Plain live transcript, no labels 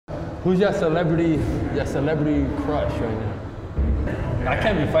Who's your celebrity crush right now? I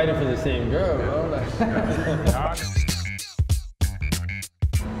can't be fighting for the same girl, bro. Like,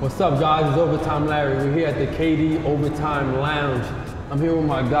 what's up, guys? It's Overtime Larry. We're here at the KD Overtime Lounge. I'm here with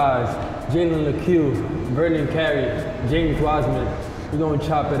my guys, Jalen Lecque, Vernon, Carey, James Wiseman. We're gonna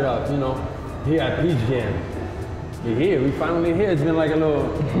chop it up, you know, here at Peach Jam. We're here. We finally here. It's been like a little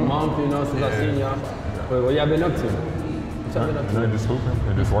month, you know, since I've seen y'all. What y'all been up to? What's y'all been up to? They're just hooping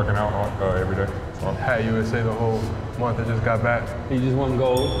and just working out every day. So. Had USA the whole month. I just got back. You just won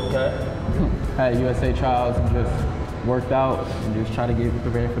gold, okay? Had USA trials and just worked out and just try to get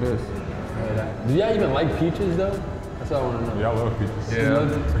prepared for this. Do y'all even like peaches though? That's all I want to know. Yeah, I love peaches.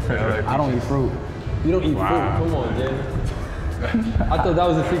 Yeah. I don't eat fruit. You don't eat fruit? Come on, Jalen. I thought that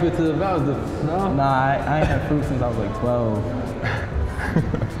was the secret to the vows. No? Nah, I ain't had fruit since I was like 12.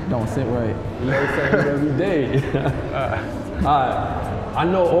 Don't sit right. You know, it's like every day. Alright, I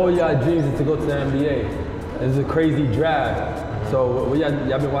know all y'all dreams is to go to the NBA. This is a crazy draft. So,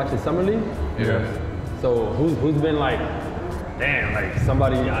 y'all been watching Summer League? Yeah. So, who's been like, damn, like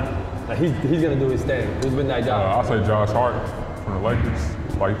somebody, like he's gonna do his thing. Who's been that guy? I'll say Josh Hart from the Lakers.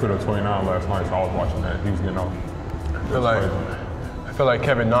 Like, he put up 29 last night, so I was watching that. He was getting off. I feel like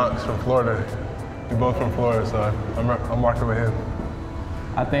Kevin Knox from Florida. We're both from Florida, so I'm rocking with him.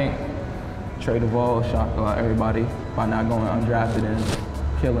 I think Trey Duvall shocked everybody by not going undrafted and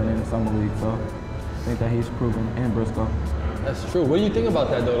killing in the summer league. So I think that he's proven in Briscoe. That's true. What do you think about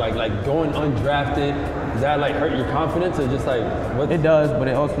that though? Like going undrafted, does that like hurt your confidence or just like what? It does, but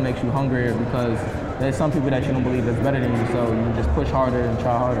it also makes you hungrier because there's some people that you don't believe is better than you, so you just push harder and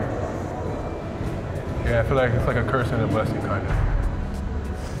try harder. Yeah, I feel like it's like a curse and a blessing, kind of.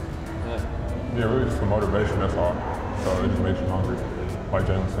 Yeah, really just for motivation, that's all. So it just makes you hungry, like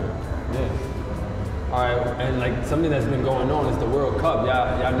Jalen said. Yeah. All right, and like something that's been going on is the World Cup.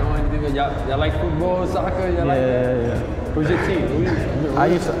 Y'all know anything? Y'all like football, soccer? Yeah. Who's your team? When I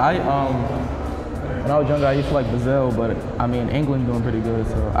was younger, I used to like Brazil, but I mean, England doing pretty good,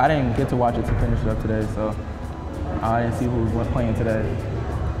 so I didn't get to watch it to finish it up today, so I didn't see who was playing today.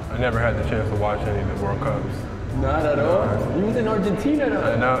 I never had the chance to watch any of the World Cups. Not at all? You was in Argentina though.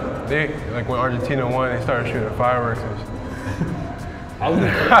 I know. Like when Argentina won, they started shooting fireworks and I was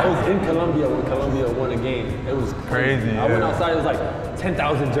in Colombia when Colombia won a game. It was crazy. I went outside, it was like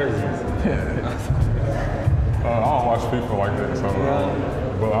 10,000 jerseys. I don't watch FIFA like that, so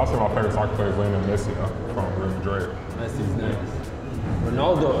but I'll say my favorite soccer player is Lionel Messi from Real Madrid. Messi's nice.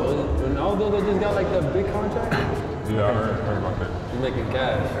 Ronaldo that just got like the big contract? Yeah, I heard about that. He's making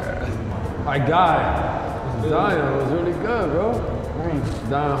cash. My guy, Zion was really good, bro.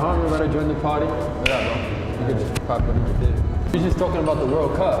 Zion Harmon, better join the party. Yeah, bro. You could just pop it right there. You're just talking about the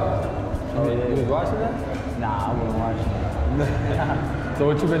World Cup. You was watching that? Nah, I wasn't watching that. So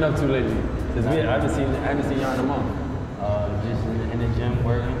what you been up to lately? Cause I haven't seen y'all in a month. Just in the gym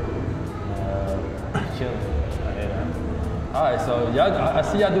working, chilling. All right, so y'all, I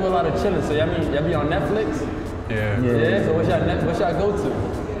see y'all do a lot of chilling. So y'all be on Netflix? yeah. So what's y'all go-to?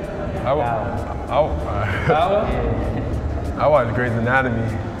 Power? I watch Grey's Anatomy.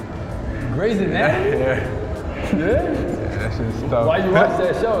 Grey's Anatomy? Yeah. Yeah? That shit's tough. Why you watch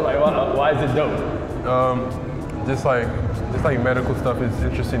that show? Like, why is it dope? Just like medical stuff is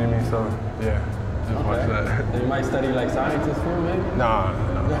interesting to me, so yeah, just watch that. You might study like science in school, maybe? Nah.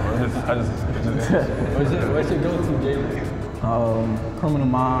 I just What's your go-to, Jalen? Criminal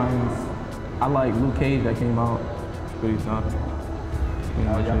Minds. I like Luke Cage that came out. It's pretty tough.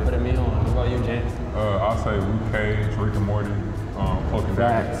 Y'all putting me on. What about you, James? I'll say Luke Cage, Rick and Morty, Cloak and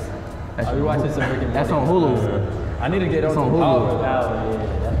Dagger. I'll be watching some Rick and Morty. That's on Hulu. I need to get on Hulu. Power. Yeah,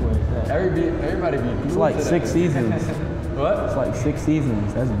 that's where it's at. Everybody be It's like 6 seasons. What? It's like 6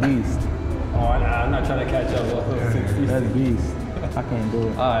 seasons. That's beast. Oh, I'm not trying to catch up on those 6 seasons. That's beast. I can't do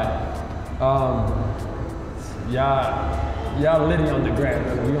it. All right. Y'all litty on the gram.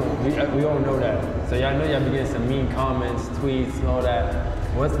 We all know that. So y'all know y'all be getting some mean comments, tweets, and all that.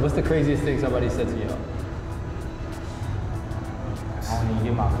 What's the craziest thing somebody said to y'all? I don't even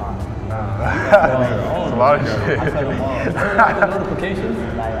get my comment. That's a lot of shit. I tell them all. Turn off the notifications?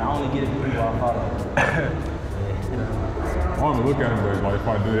 Like, I only get it from people I follow. I don't even look at it, but like if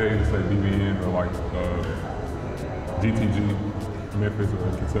I do that, you just say BBN or like GTG, Memphis or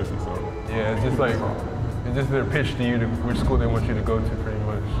Kentucky. So Yeah, it's just like it's just their pitch to you to which school they want you to go to, pretty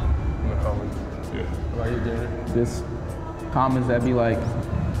much in the comments. yeah. What about you, Jalen? Just comments that be like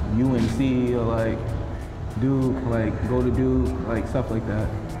UNC or like Duke, like go to Duke, like stuff like that.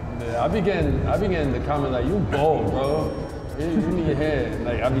 Yeah, I be getting the comment like, you bold, bro. You need your head.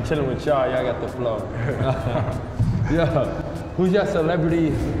 Like, I be chilling with y'all got the flow. Yeah. Who's your celebrity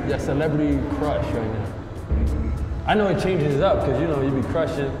crush right now? I know it changes up because you know you be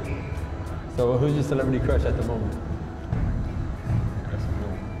crushing. So who's your celebrity crush at the moment?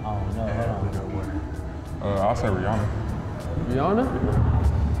 I don't know. Hold on. I'll say Rihanna. Rihanna?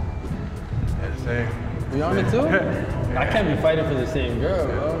 Yeah, same. Rihanna too? I can't be fighting for the same girl,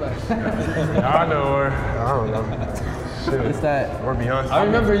 bro. Like, I know her. I don't know. Shit. It's that. Or Beyonce. I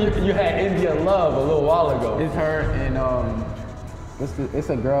remember you had India Love a little while ago. It's her and it's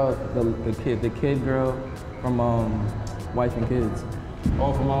a girl, the kid girl from Wife and Kids.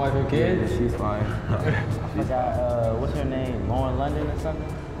 Oh, for My Wife and Kids? Yeah, she's fine. I forgot, what's her name? Lauren London or something?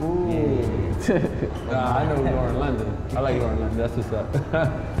 Ooh. Nah, I know Lauren London. I like Lauren London. That's what's up.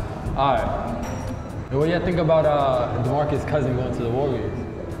 All right. And what do you think about DeMarcus Cousins going to the Warriors?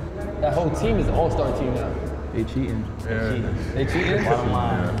 That whole team is an all-star team now. They cheating. Yeah. They cheating? Bottom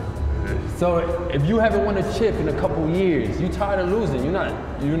line. So if you haven't won a chip in a couple years, you tired of losing. You're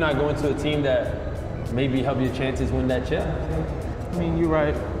not going to a team that maybe help your chances win that chip. I mean, you're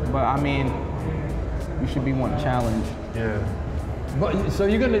right, but I mean, you should be wanting a challenge. Yeah. But so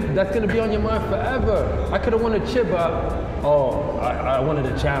that's gonna be on your mind forever. I could have won a chip, but I wanted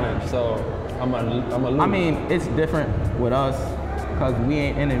a challenge, so I'm a lose. I mean, it's different with us because we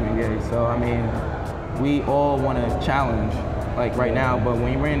ain't in the NBA. So I mean, we all want to challenge, like right now. But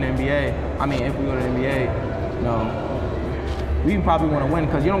when you're in the NBA, I mean, if we go to the NBA, no, we probably want to win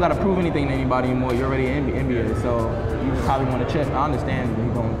because you don't got to prove anything to anybody anymore. You're already in the NBA, so you probably want to chip. I understand what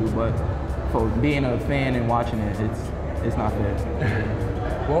you're going through, but for being a fan and watching it, it's not fair.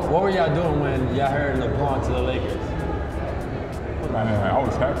 What were y'all doing when y'all heard LeBron to the Lakers? Man, I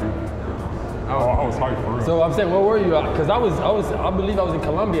was happy. I was hyped for real. So I'm saying, where were you? Because I believe I was in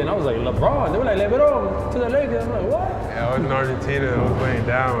Colombia, and I was like, LeBron. They were like, LeBron to the Lakers. I'm like, what? Yeah, I was in Argentina. I was playing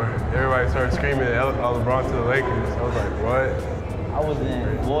down where everybody started screaming LeBron to the Lakers. I was like, what? I was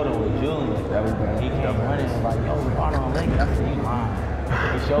in Florida with Julian. He came running and was like, yo, LeBron on Lakers. I said, you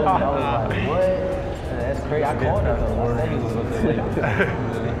lying. He showed me. I was like, what? That's crazy. I called him. I said he was with the Lakers.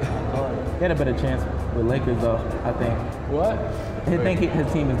 He had a better chance with Lakers though, I think. What? I think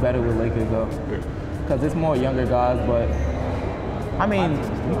his team is better with Lakers though, because it's more younger guys. But I mean,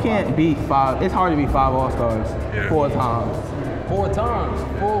 you can't beat five. It's hard to beat 5 All-Stars 4 times. 4 times,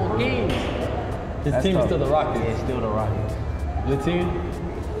 4 games. His That's team tough. is still the Rockets. Yeah, still the Rockets. Your team?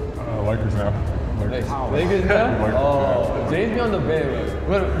 Lakers now. Lakers. Lakers now? Lakers, Oh, James be on the bed.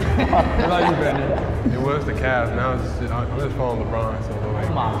 What about you, Vernon? It was the Cavs. Now I'm just following LeBron. So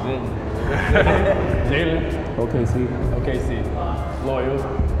Oh my goodness. Jalen? OKC. OKC. Loyal.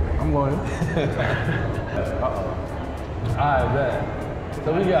 I'm going. Alright, bet. So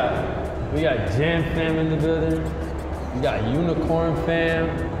we got Jam Fam in the building. We got Unicorn Fam.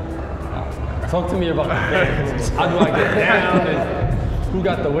 Talk to me about the fans. How do I get down? And who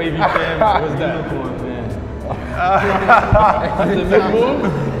got the wavy fam? What's that? Unicorn, man. That's the new move?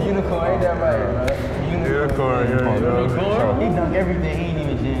 Unicorn, ain't that right, bro? Unicorn, you already know. Unicorn? He dunk everything. He ain't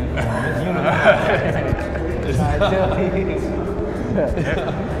even jam. It's unicorn.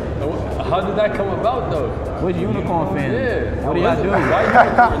 How did that come about though? What's Unicorn fan? Yeah. What do y'all do? Why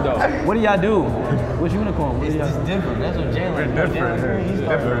Unicorn though? What do y'all do? What's Unicorn? What do It's y'all just different. That's what Jalen. different. He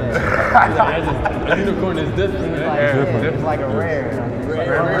started with that. A unicorn is different, man. It's like a rare.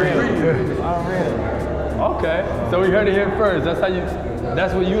 Unreal. Okay, so we heard it here first.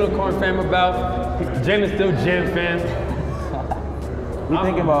 That's what Unicorn Fam about. Jalen's still Jam Fam. We I'm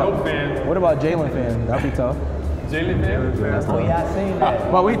thinking a about. dope fan. What about Jalen fan? That'd be tough. Jalen Fam? Oh, y'all seen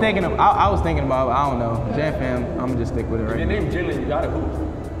that? But we thinking of. I was thinking about. I don't know. Jam fam. I'm gonna just stick with it If right your now. name Jalen, you gotta hoop.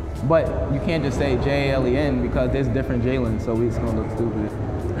 But you can't just say Jalen because there's different Jalen, so we just gonna look stupid.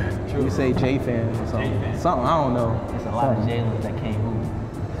 You say J fan or something. J-fan. Something. I don't know. There's a lot of Jalen's that can't hoop.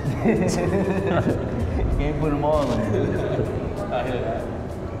 Can't put them all in. I hear that.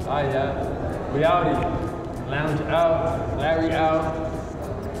 Alright, yeah. We outie. Lounge out. Larry out.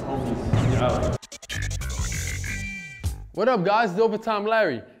 Homies out. What up, guys? It's Overtime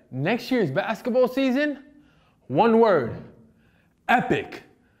Larry. Next year's basketball season, one word. Epic.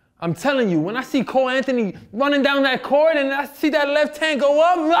 I'm telling you, when I see Cole Anthony running down that court and I see that left hand go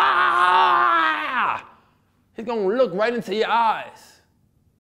up, he's gonna look right into your eyes.